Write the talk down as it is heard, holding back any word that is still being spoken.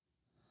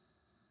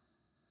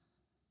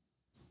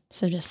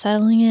So just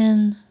settling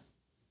in,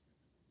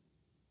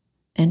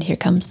 and here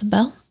comes the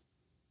bell.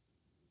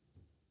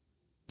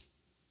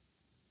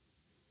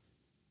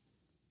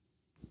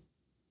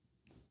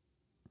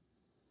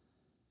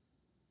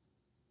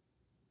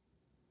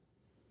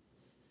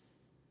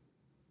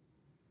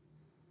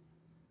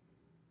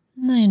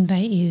 And I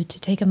invite you to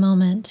take a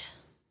moment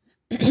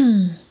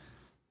and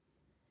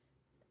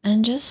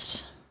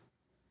just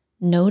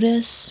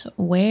notice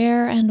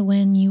where and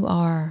when you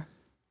are.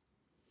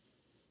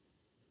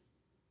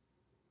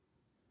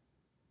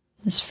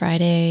 This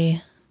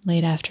Friday,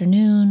 late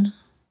afternoon.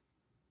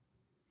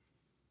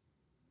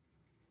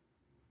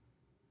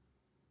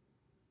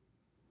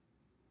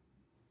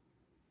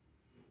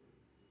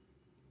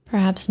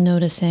 Perhaps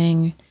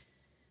noticing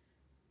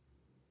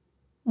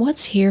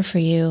what's here for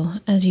you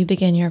as you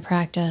begin your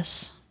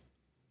practice.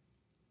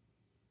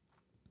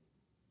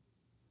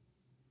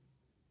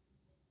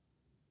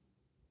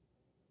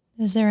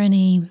 Is there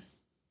anything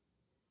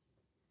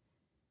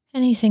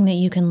that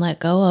you can let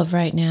go of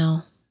right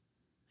now?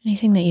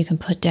 Anything that you can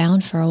put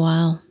down for a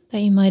while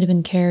that you might have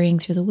been carrying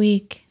through the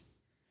week?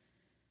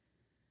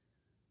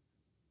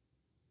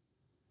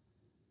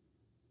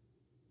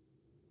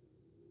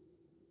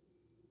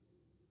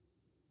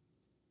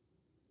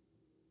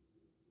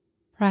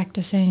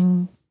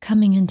 Practicing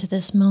coming into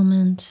this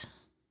moment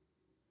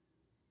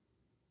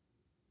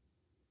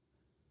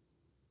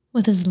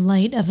with as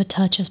light of a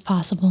touch as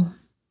possible.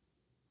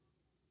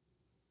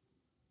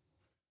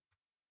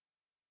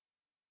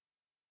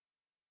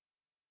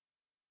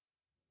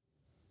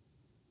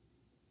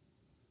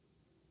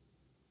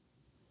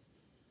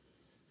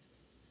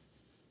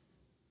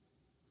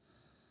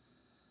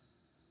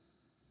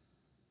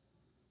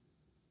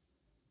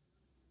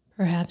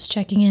 Perhaps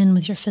checking in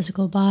with your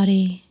physical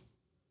body.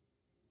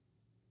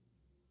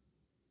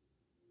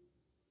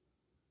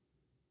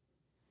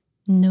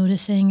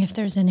 Noticing if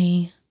there's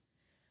any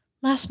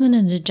last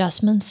minute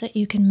adjustments that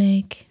you can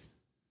make.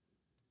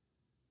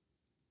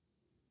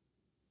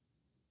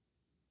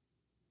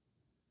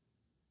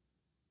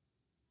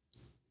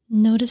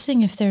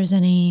 Noticing if there's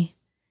any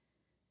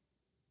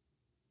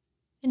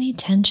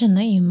tension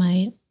that you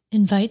might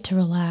invite to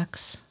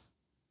relax.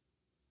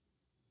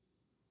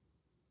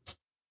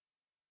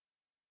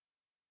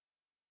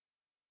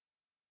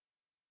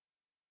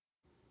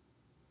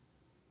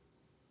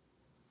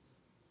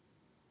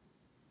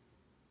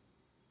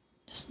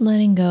 Just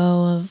letting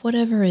go of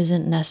whatever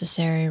isn't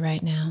necessary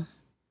right now.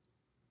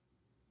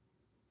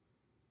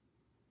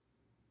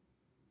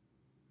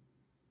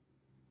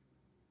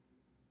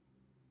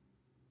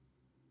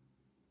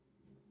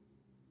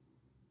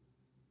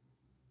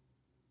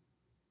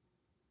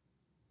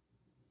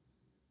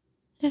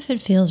 If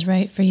it feels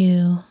right for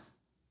you,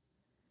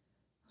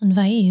 I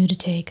invite you to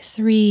take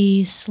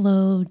 3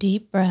 slow,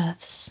 deep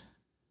breaths,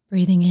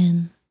 breathing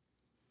in,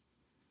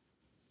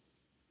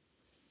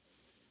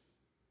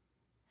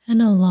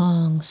 and a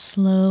long,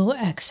 slow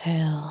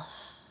exhale.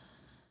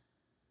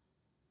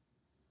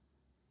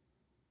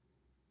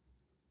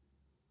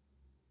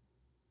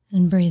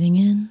 And breathing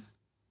in,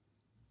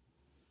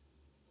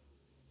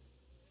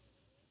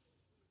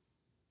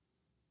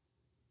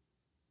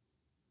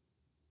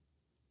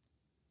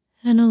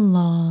 and a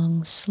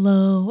long,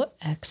 slow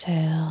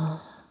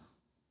exhale.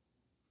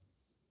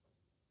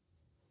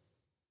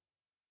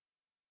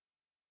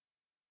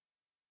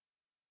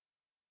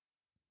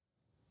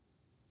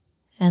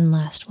 And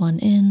last one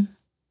in.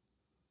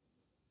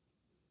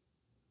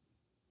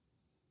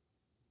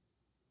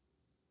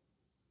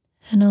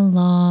 And a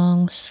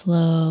long,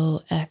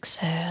 slow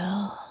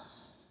exhale.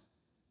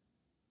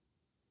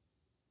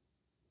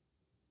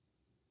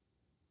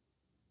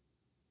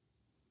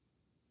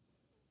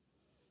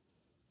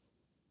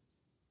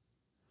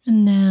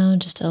 And now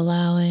just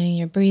allowing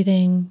your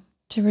breathing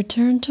to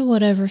return to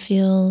whatever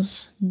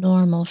feels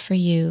normal for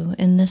you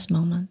in this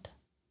moment.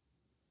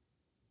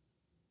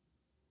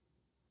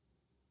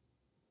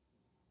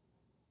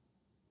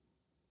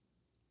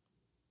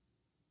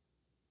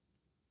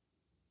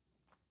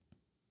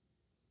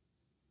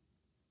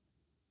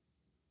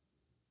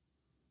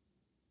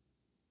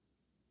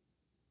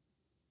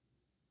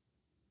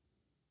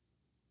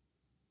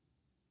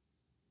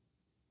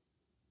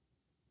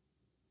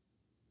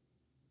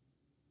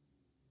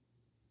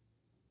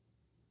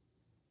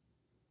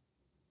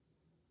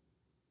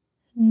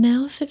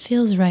 Now, if it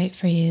feels right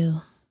for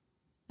you,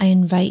 I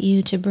invite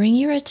you to bring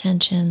your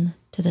attention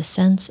to the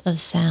sense of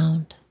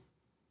sound.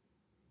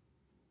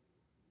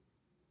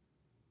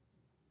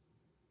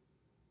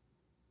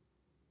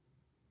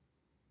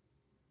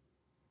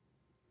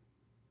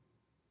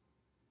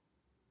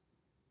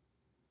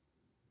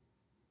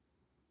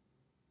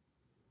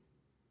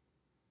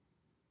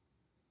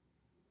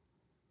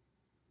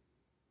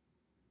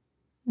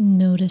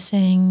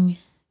 Noticing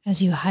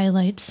as you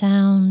highlight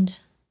sound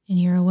in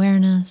your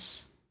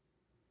awareness,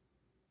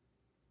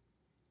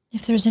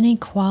 if there's any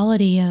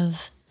quality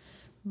of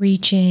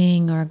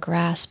reaching or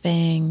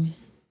grasping,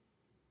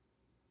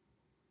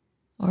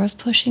 or of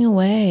pushing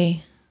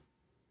away,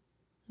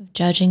 of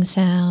judging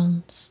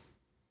sounds.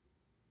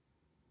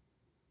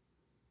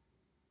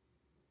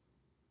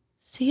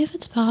 see if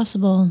it's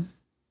possible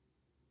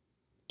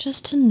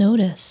just to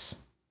notice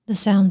the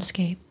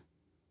soundscape.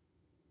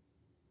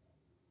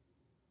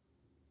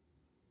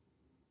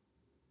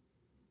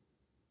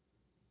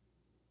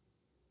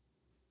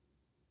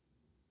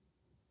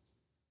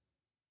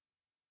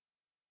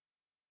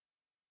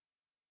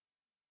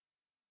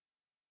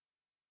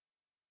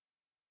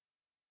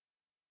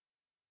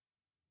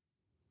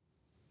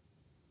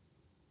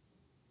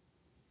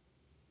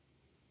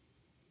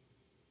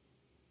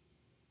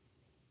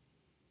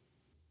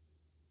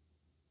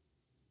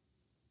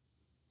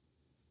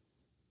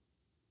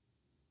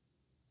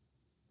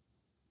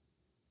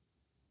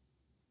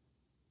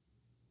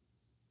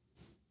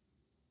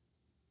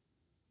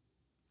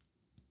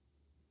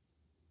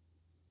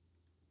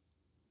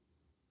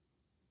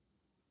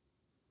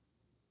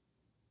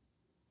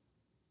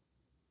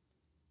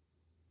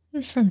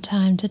 And from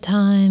time to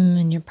time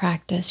in your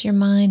practice, your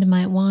mind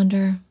might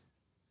wander.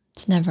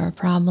 It's never a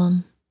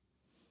problem.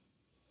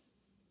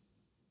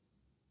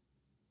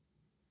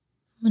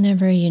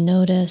 Whenever you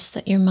notice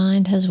that your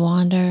mind has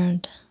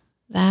wandered,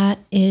 that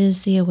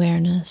is the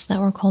awareness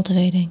that we're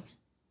cultivating.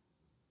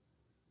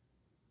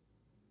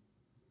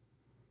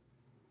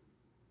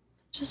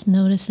 Just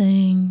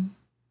noticing,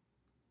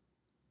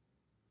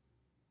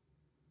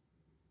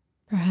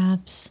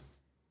 perhaps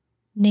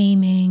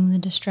naming the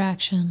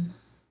distraction.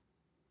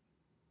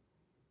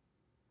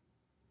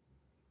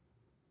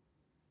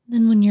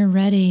 Then when you're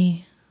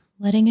ready,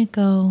 letting it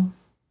go,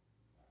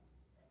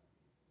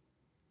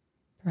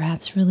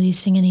 perhaps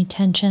releasing any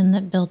tension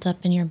that built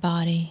up in your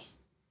body,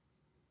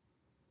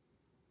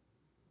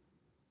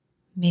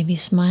 maybe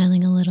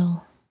smiling a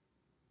little,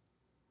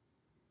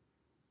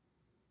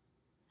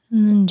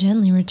 and then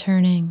gently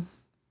returning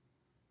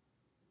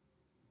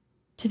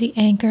to the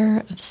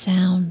anchor of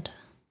sound.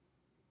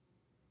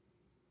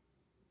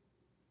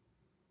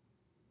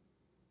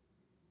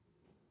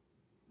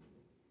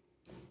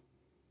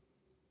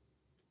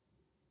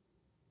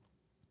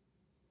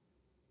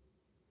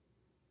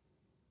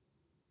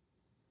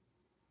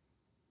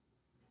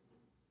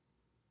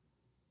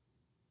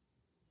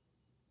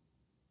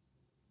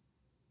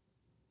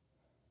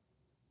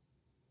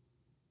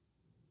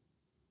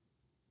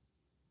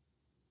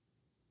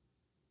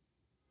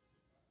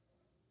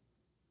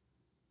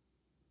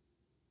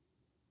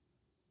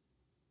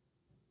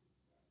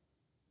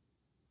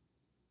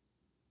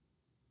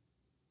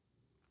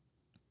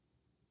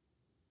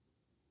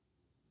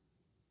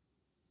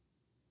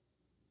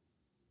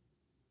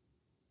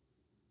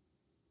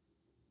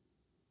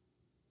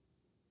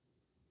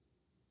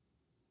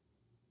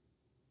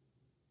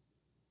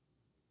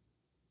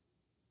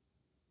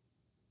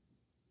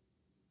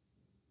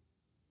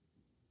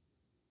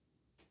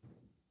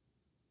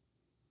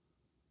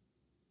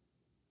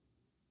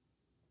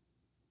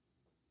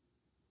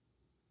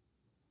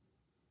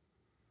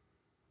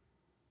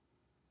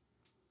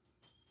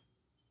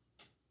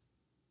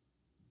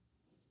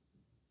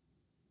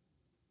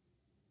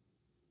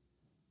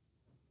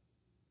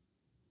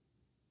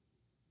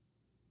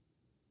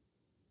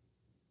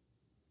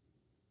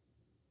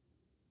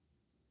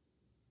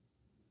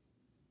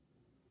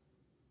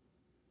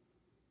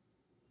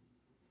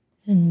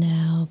 And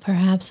now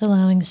perhaps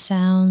allowing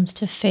sounds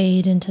to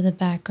fade into the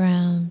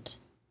background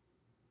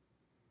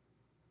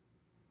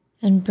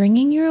and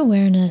bringing your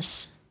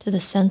awareness to the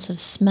sense of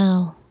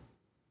smell.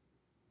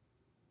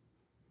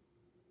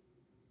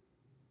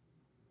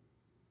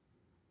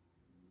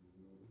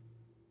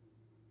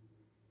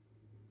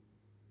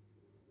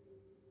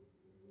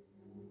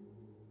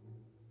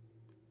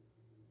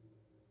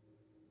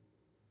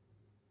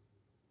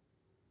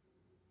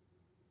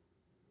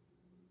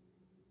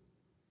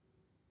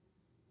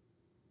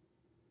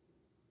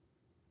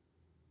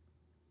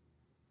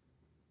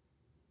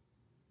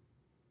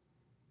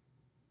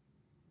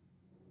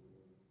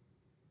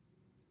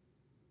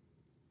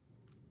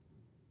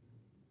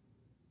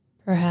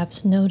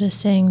 Perhaps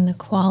noticing the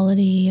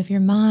quality of your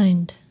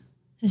mind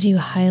as you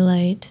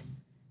highlight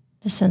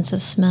the sense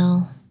of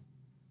smell.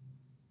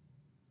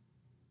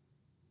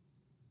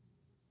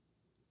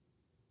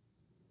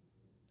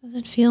 Does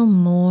it feel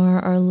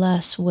more or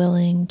less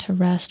willing to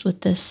rest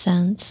with this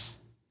sense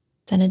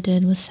than it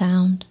did with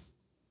sound?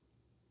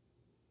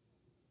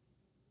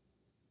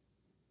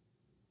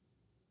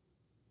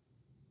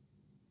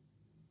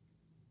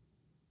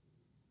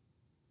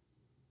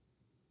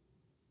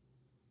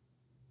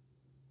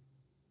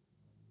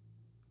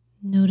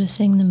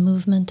 Noticing the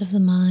movement of the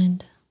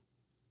mind.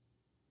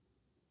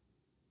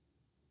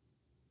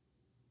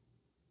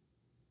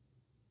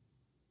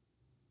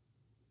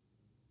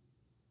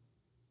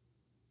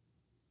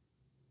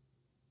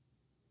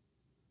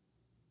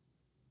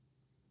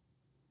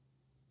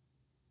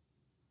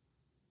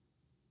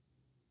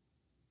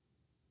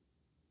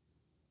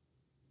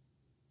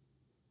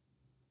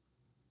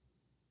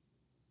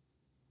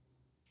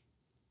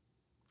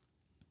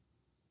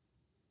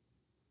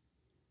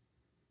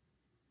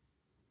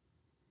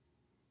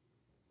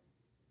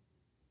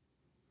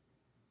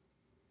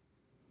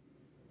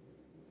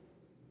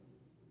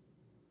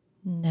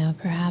 Now,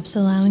 perhaps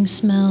allowing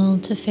smell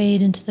to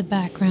fade into the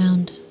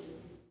background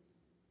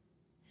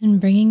and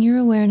bringing your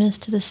awareness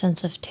to the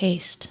sense of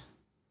taste.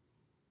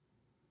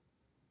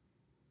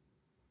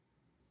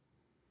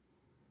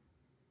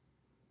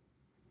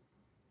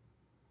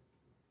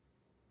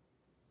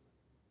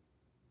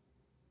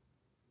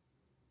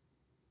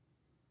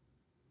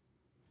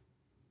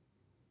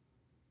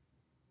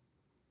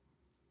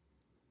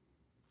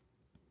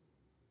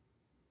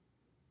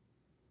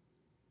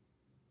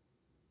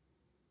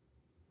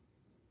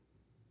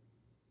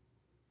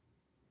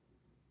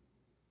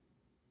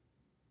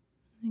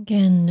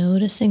 Again,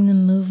 noticing the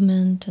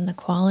movement and the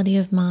quality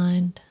of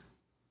mind.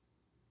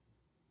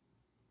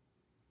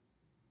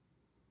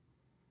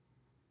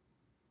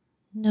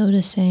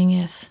 Noticing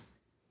if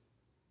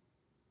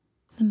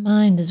the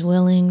mind is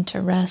willing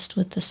to rest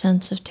with the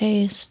sense of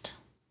taste,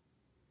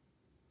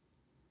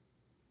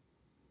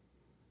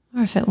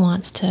 or if it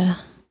wants to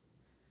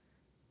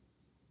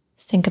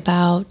think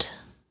about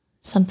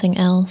something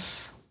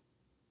else,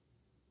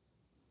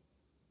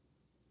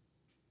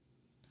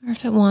 or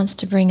if it wants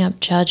to bring up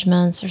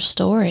judgments or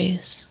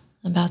stories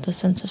about the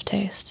sense of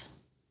taste.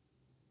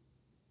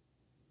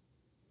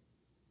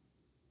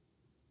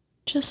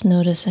 Just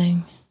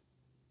noticing.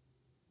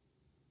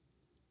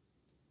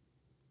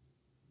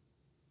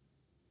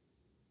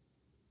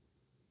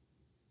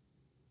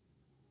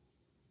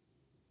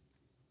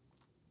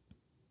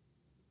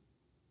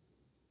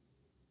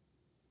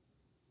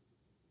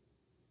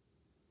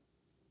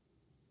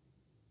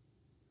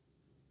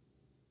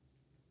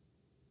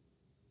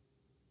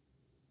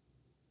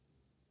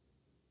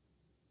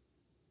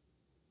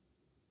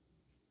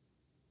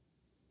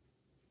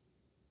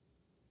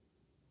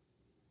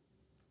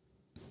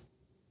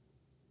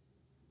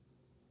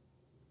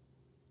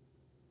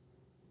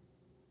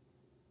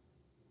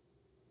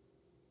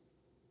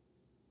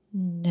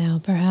 Now,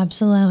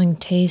 perhaps allowing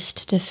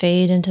taste to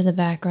fade into the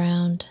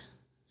background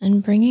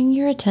and bringing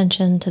your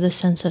attention to the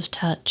sense of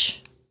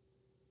touch.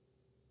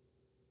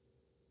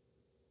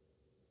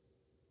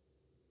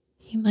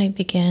 You might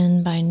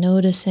begin by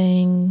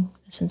noticing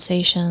the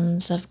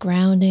sensations of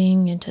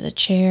grounding into the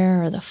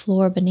chair or the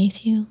floor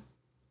beneath you.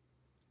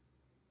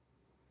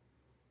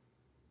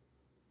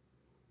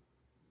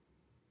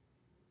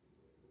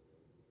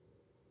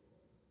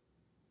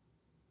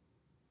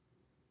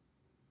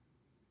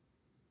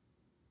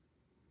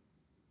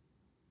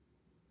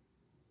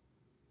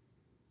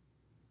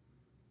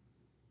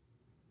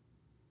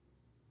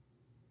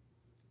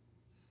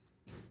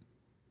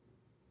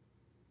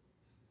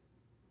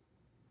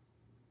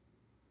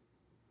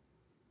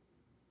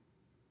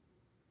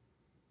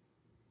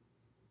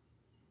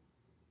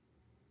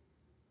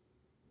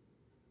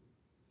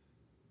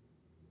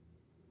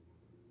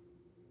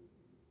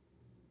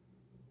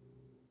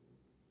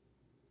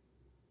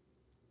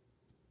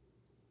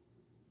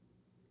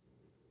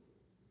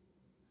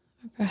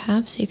 Or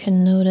perhaps you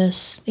can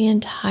notice the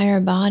entire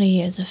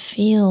body as a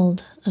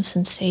field of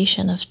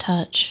sensation of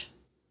touch.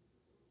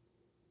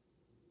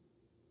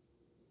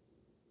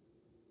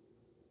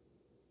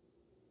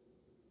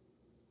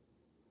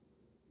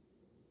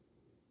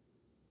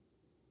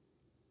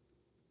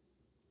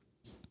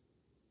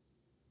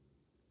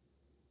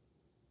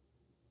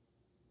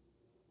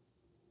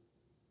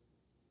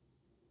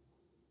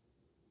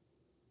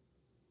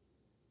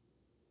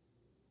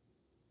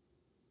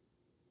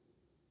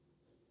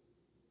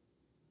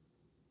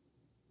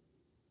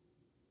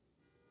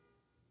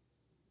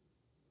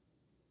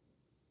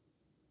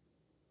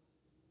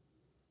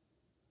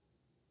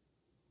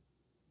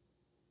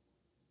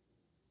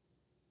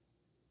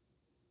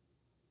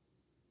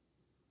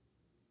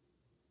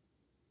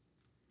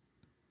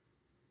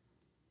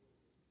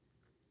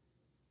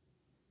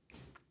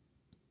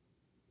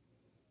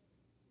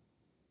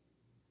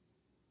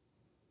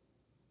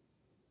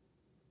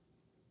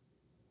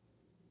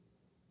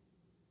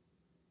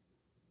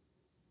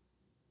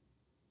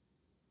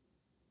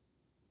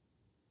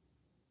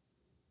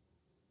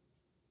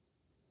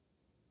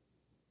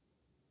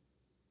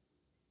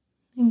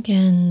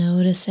 Again,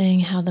 noticing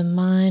how the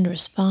mind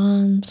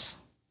responds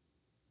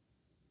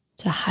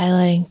to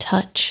highlighting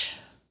touch.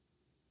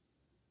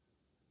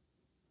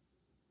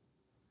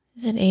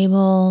 Is it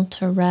able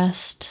to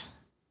rest?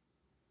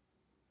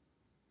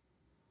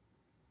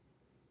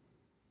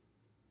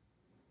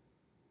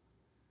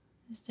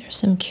 Is there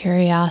some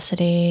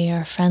curiosity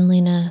or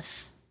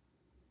friendliness,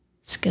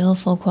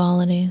 skillful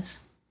qualities?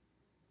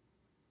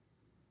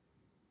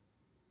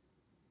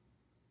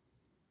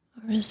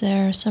 Or is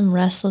there some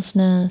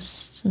restlessness,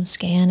 some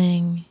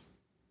scanning,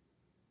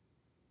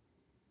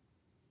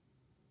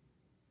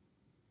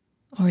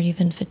 or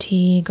even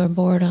fatigue or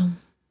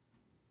boredom?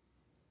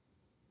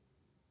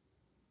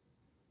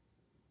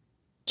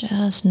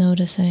 Just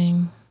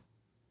noticing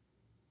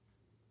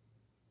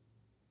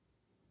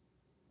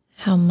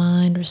how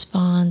mind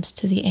responds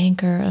to the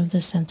anchor of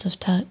the sense of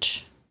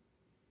touch.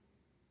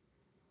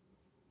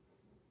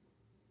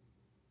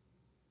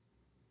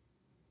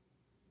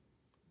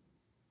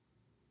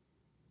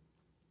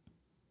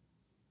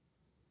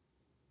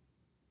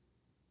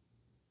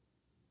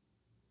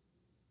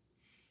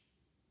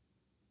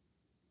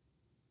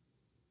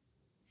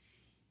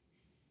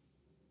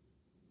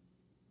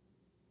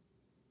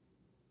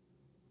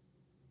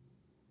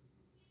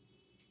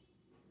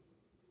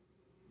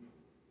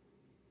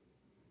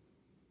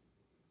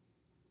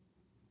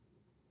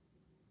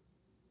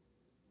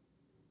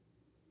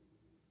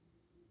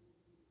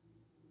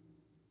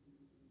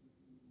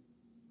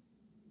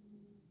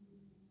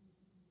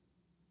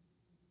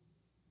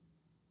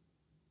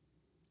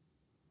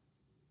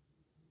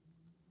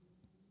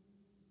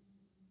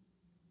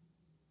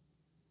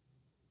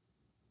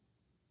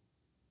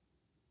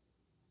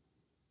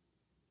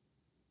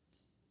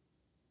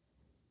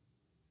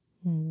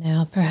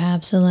 Now,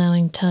 perhaps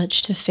allowing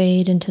touch to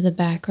fade into the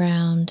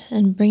background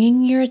and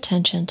bringing your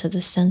attention to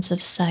the sense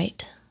of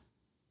sight.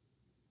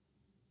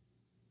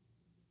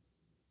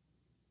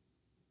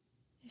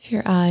 If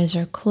your eyes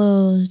are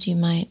closed, you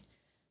might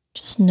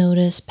just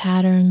notice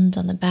patterns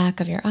on the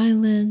back of your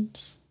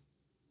eyelids.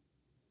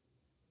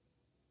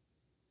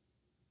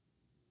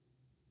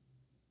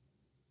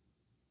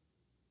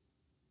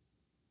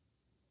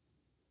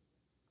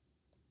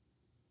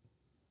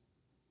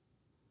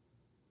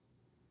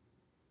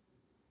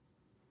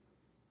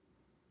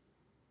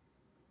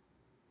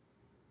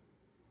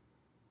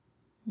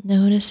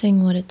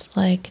 Noticing what it's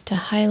like to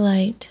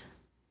highlight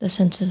the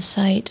sense of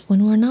sight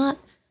when we're not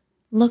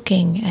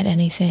looking at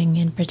anything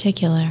in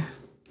particular.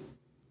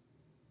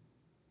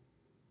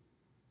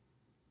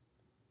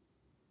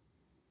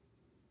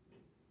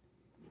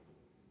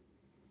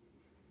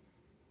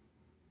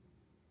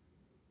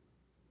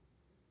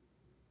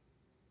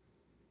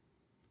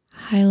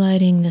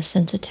 Highlighting the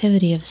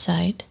sensitivity of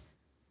sight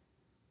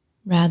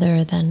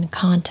rather than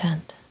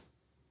content.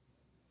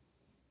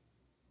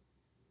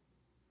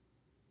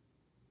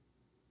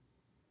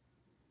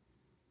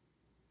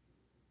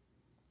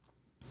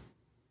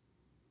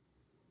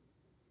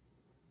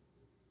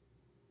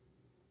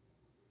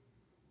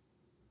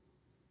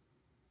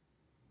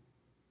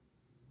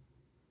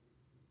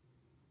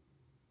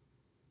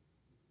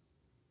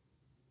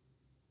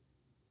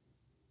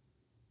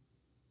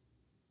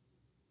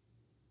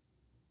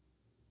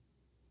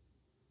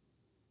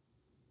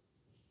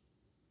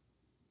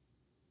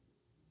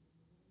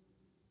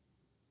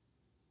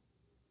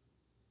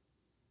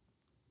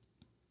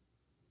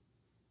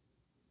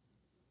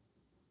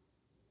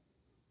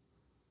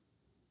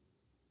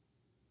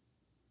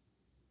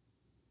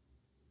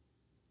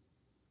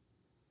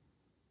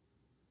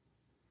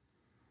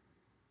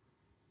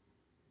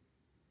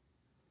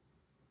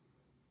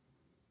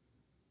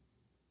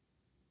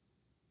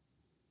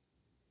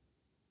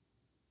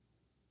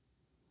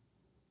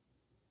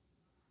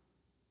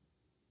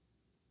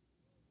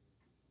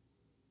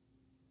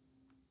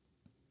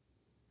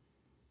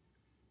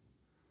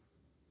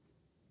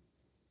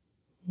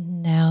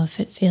 Now, if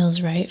it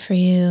feels right for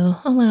you,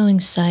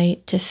 allowing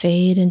sight to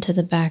fade into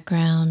the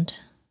background,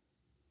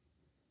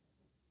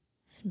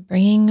 and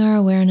bringing our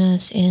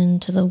awareness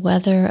into the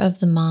weather of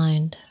the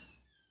mind.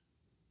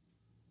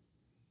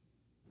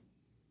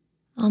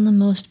 On the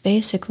most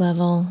basic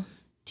level,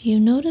 do you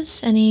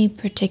notice any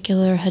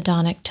particular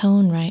hedonic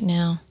tone right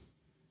now?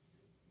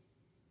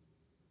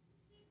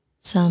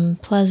 Some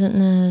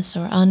pleasantness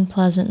or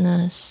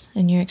unpleasantness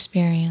in your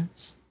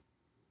experience?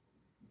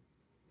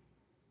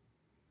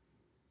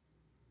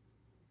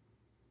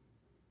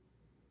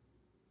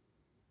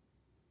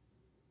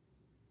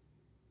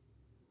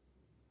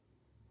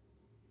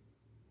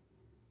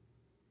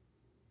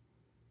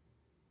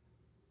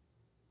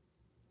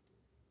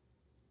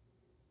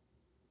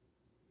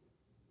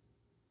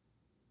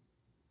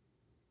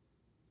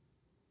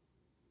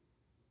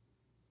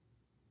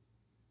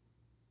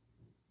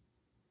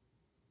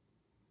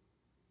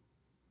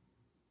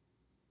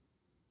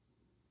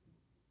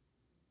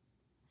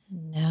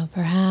 And now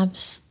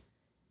perhaps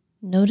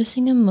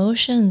noticing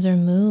emotions or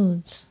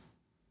moods.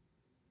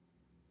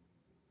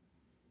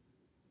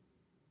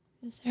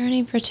 Is there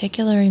any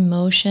particular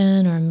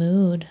emotion or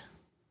mood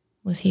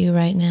with you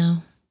right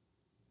now?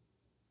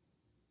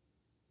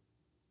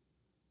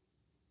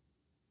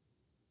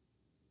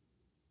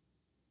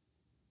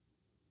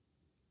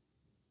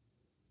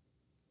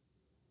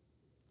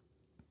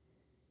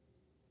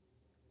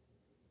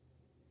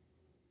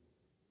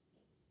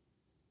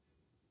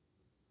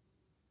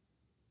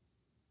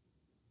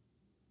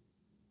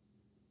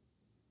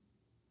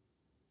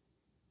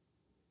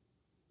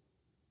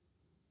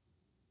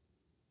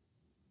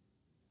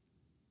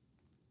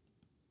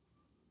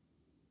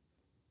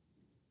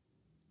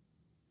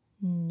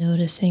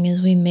 Noticing as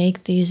we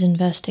make these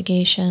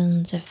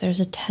investigations if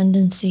there's a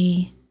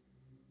tendency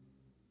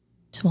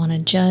to want to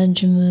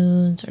judge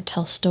moods or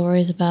tell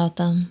stories about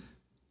them.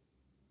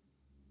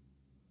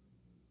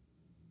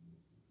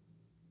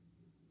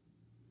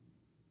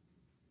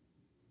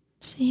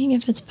 Seeing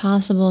if it's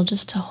possible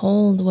just to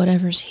hold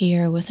whatever's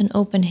here with an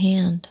open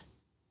hand.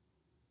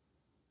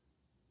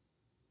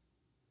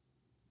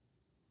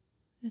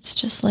 It's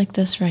just like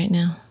this right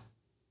now.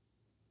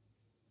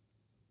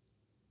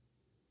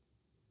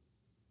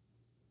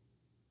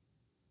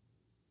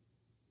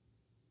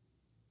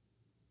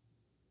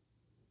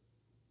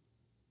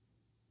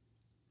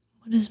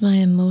 What is my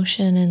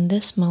emotion in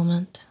this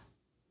moment?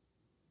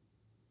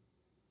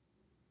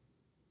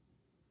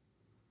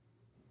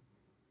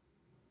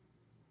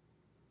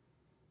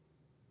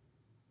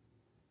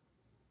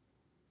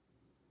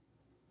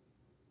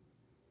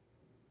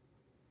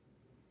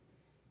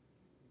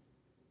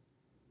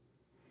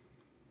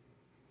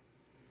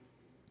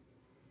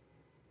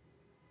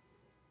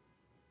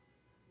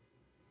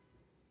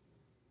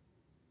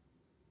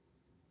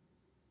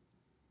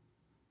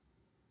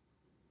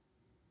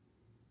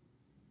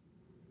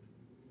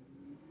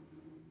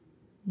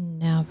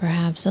 Now,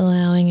 perhaps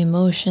allowing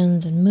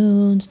emotions and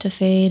moods to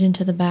fade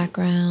into the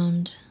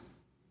background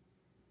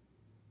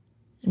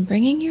and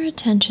bringing your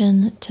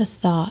attention to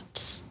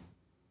thoughts.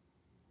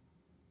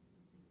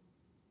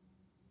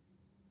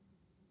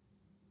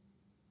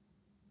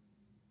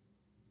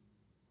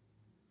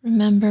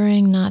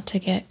 Remembering not to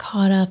get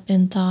caught up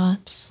in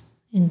thoughts,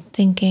 in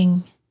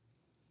thinking,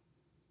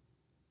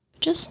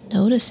 just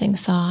noticing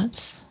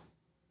thoughts.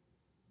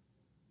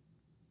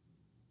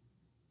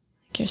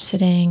 Like you're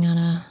sitting on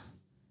a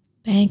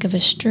bank of a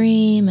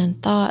stream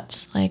and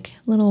thoughts like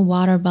little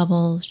water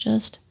bubbles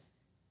just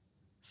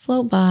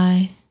float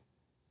by.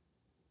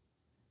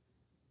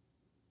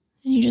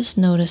 And you just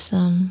notice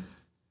them.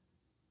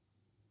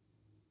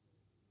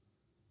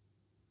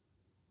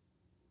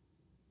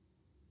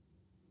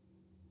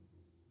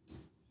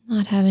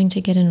 Not having to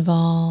get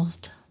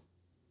involved.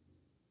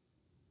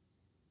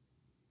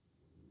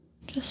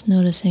 Just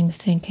noticing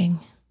thinking.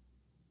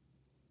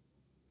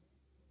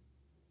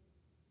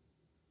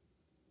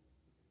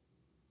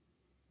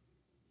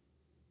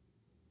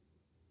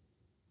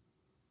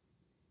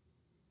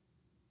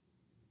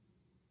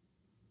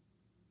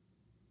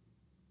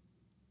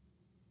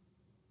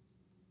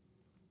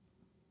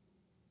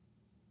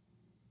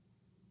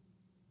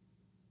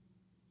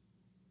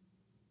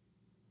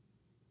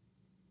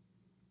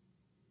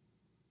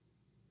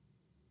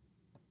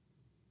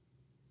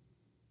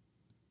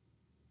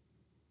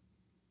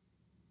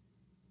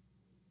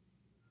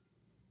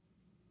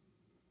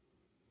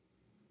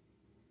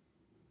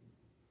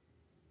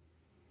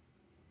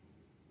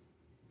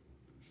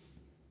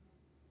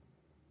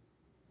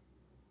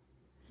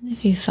 And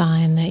if you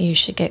find that you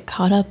should get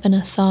caught up in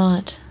a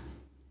thought,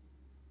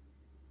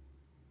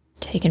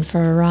 taken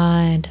for a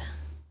ride,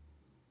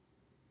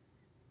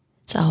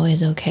 it's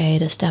always okay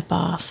to step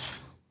off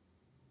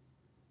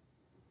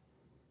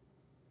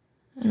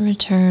and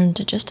return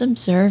to just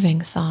observing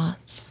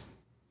thoughts.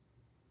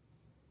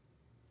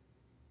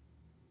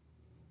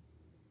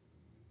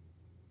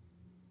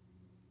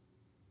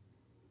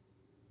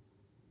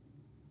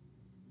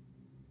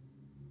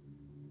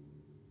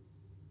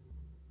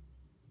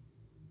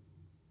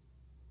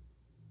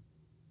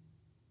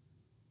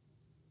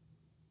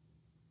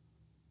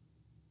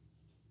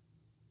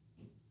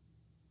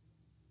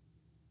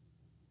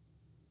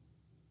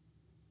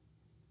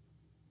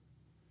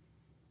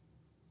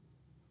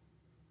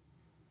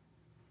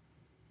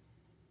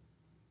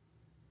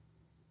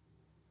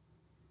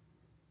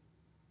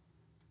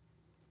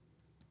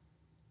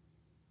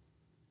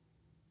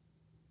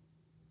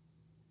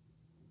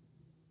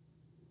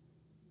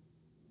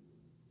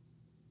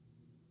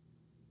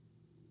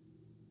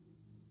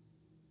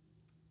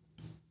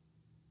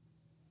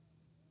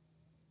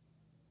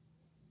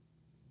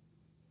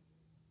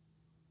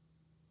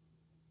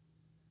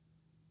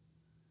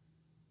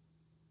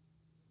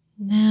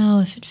 Now,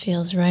 if it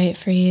feels right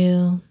for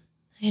you,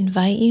 I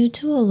invite you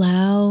to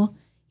allow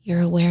your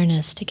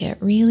awareness to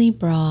get really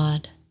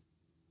broad.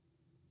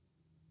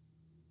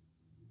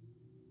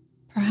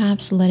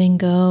 Perhaps letting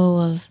go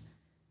of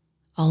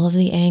all of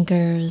the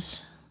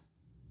anchors,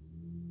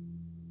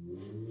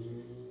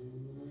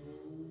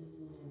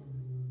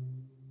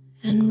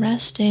 and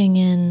resting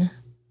in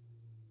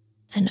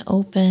an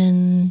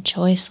open,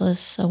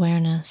 choiceless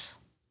awareness.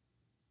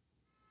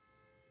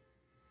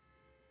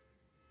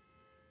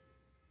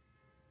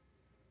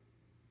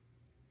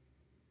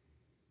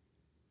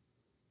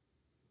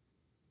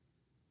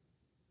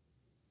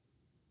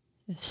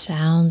 If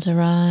sounds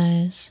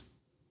arise,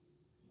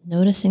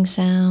 noticing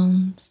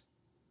sounds,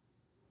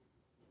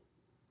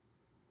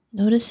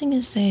 noticing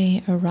as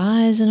they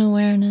arise in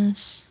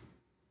awareness,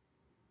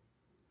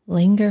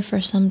 linger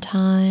for some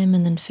time,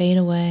 and then fade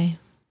away.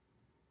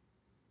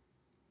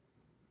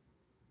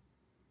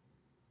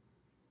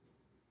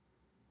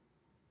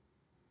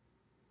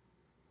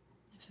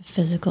 If a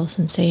physical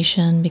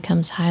sensation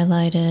becomes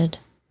highlighted,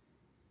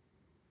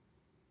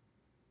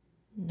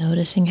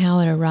 noticing how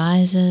it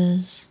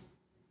arises,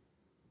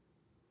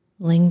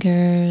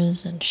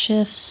 lingers and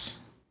shifts,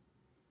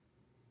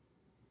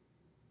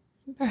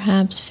 and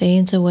perhaps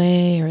fades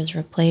away or is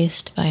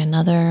replaced by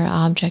another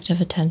object of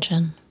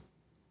attention.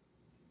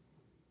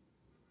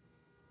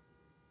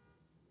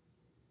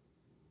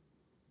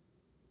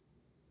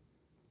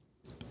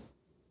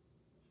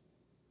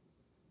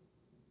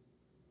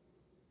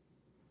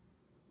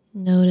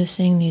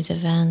 Noticing these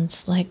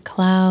events like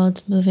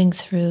clouds moving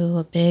through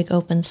a big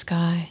open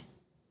sky.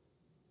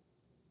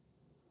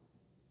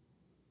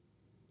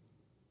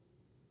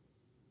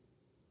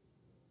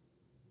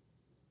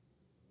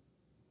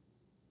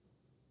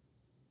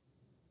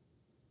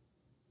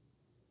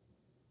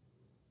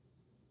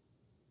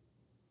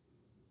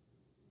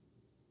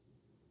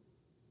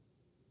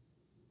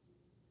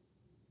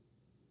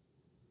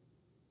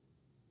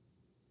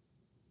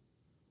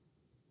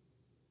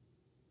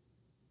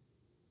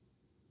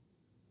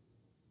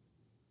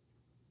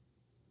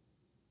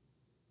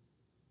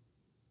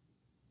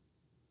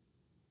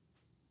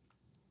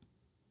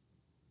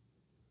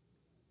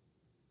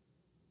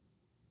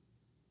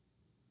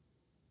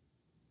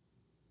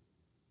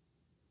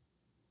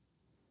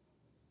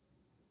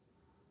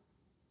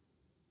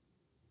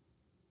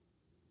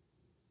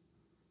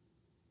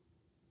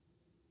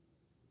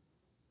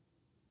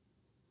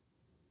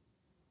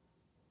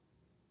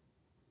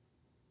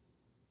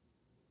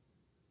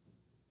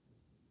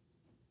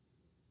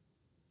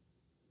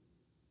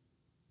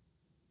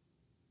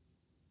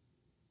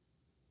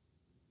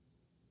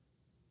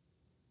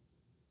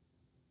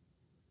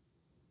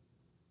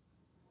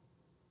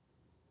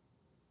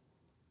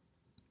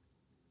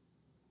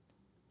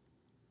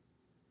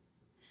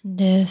 And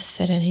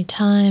if at any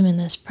time in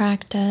this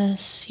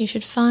practice you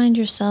should find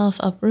yourself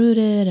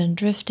uprooted and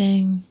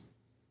drifting,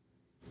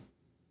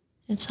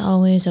 it's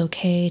always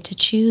okay to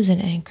choose an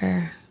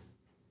anchor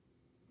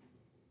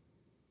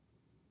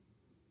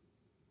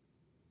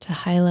to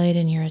highlight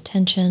in your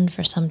attention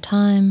for some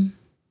time.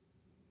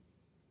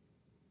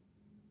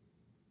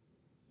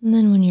 And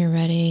then when you're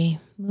ready,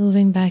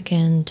 moving back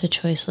into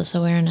choiceless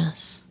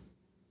awareness.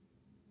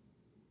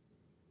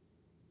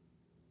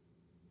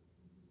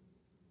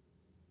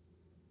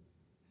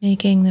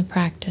 Making the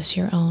practice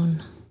your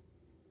own.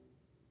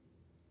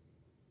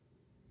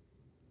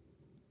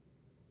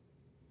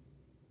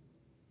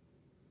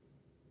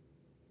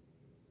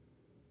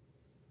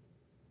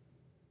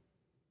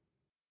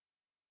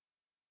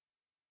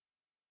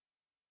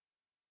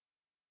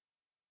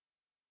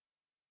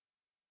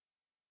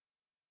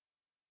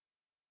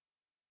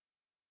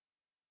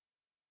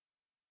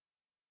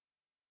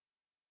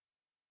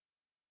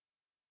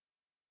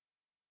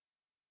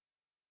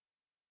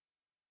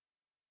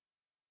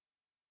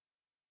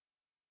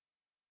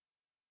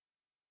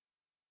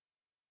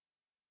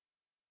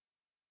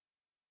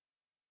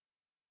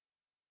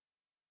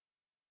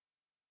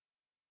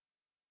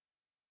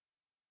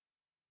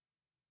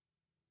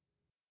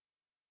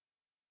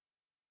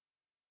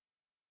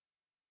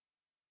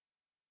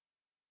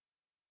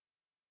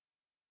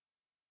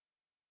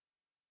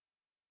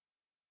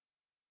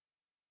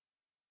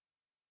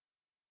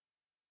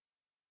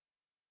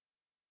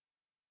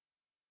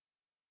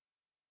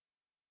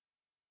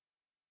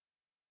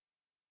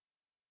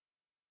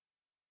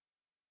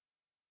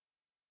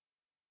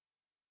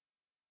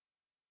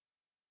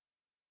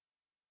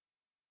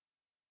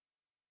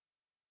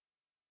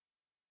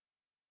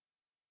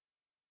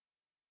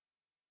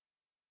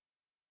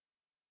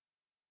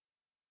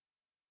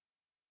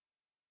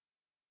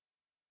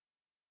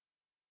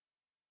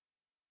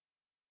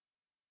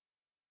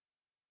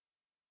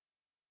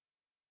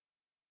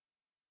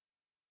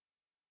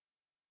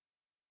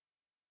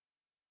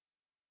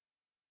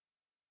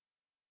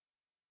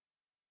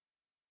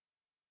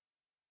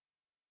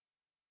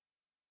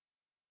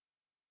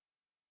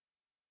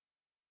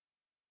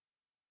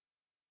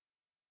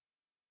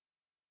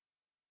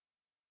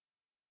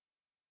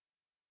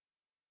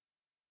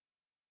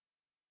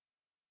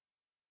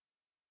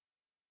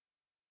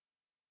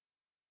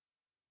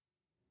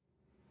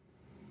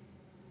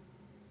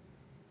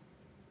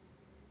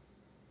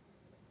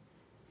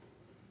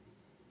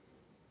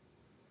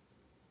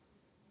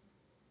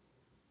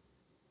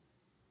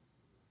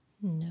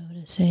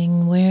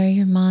 Noticing where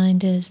your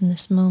mind is in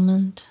this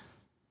moment.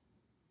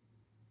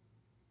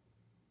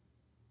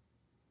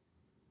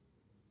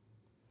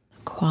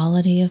 The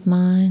quality of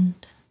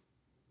mind.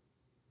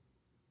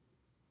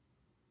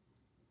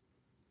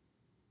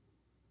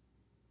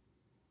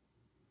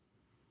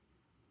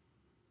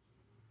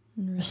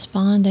 And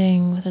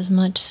responding with as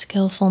much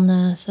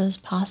skillfulness as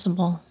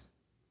possible.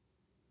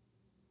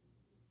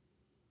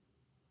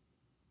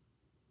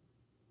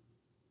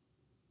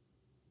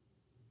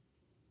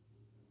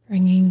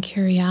 Bringing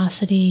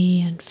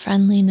curiosity and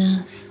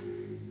friendliness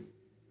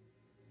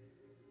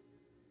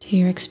to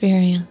your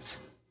experience.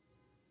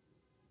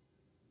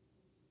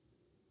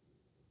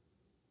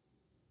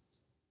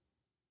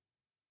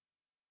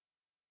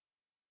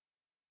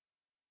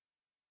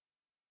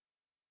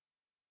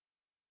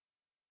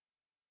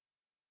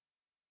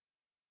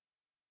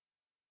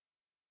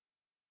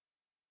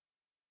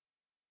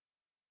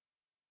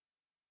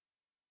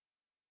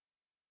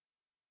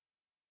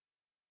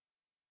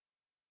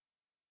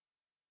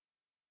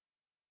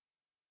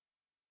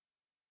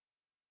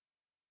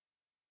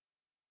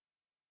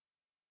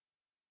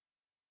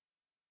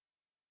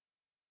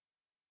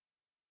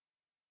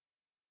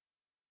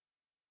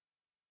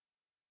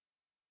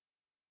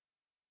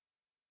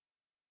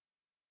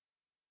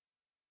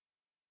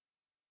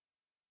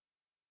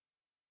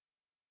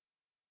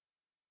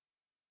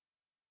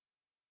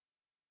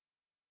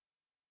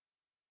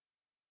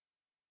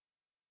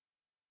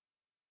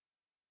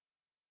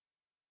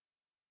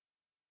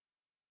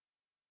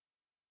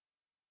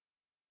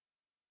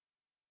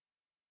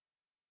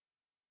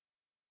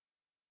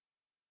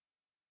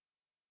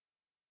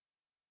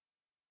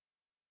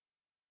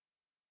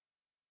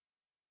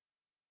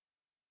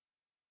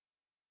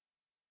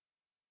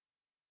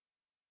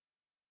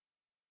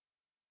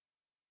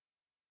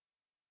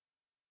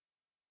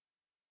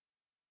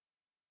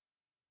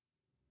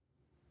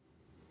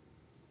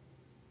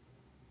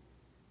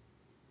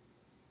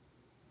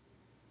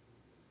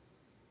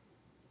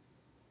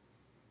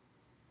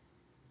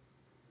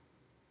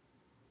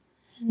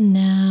 And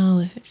now,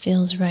 if it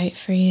feels right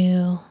for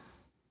you,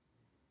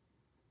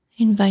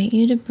 I invite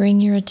you to bring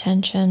your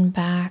attention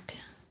back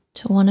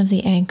to one of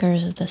the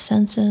anchors of the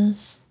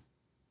senses.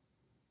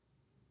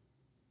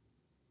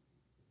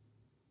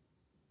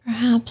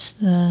 Perhaps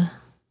the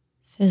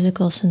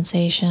physical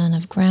sensation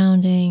of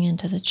grounding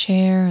into the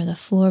chair or the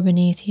floor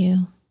beneath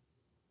you.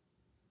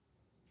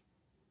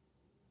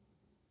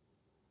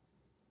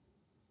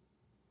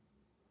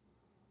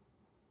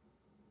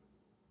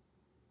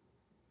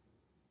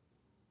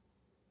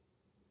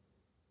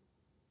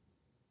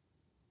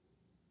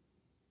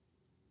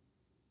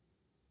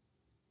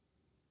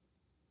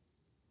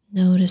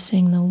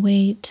 Noticing the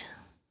weight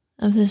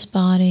of this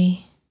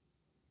body,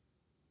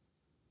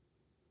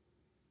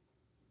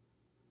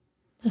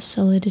 the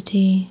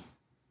solidity.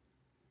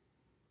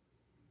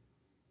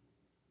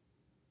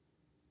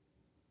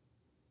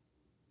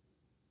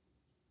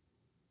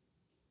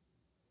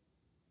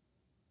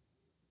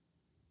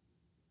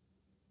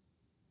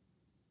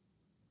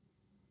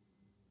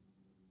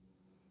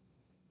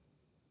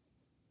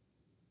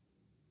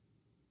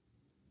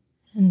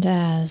 And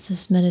as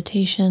this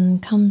meditation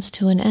comes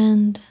to an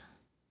end,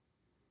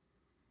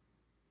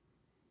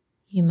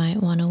 you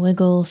might want to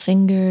wiggle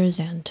fingers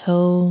and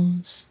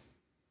toes.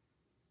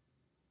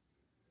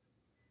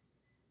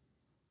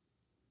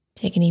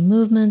 Take any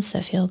movements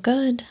that feel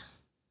good.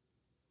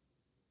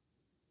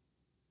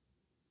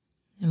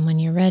 And when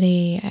you're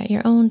ready, at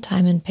your own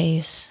time and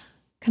pace,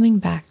 coming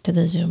back to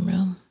the Zoom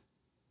room.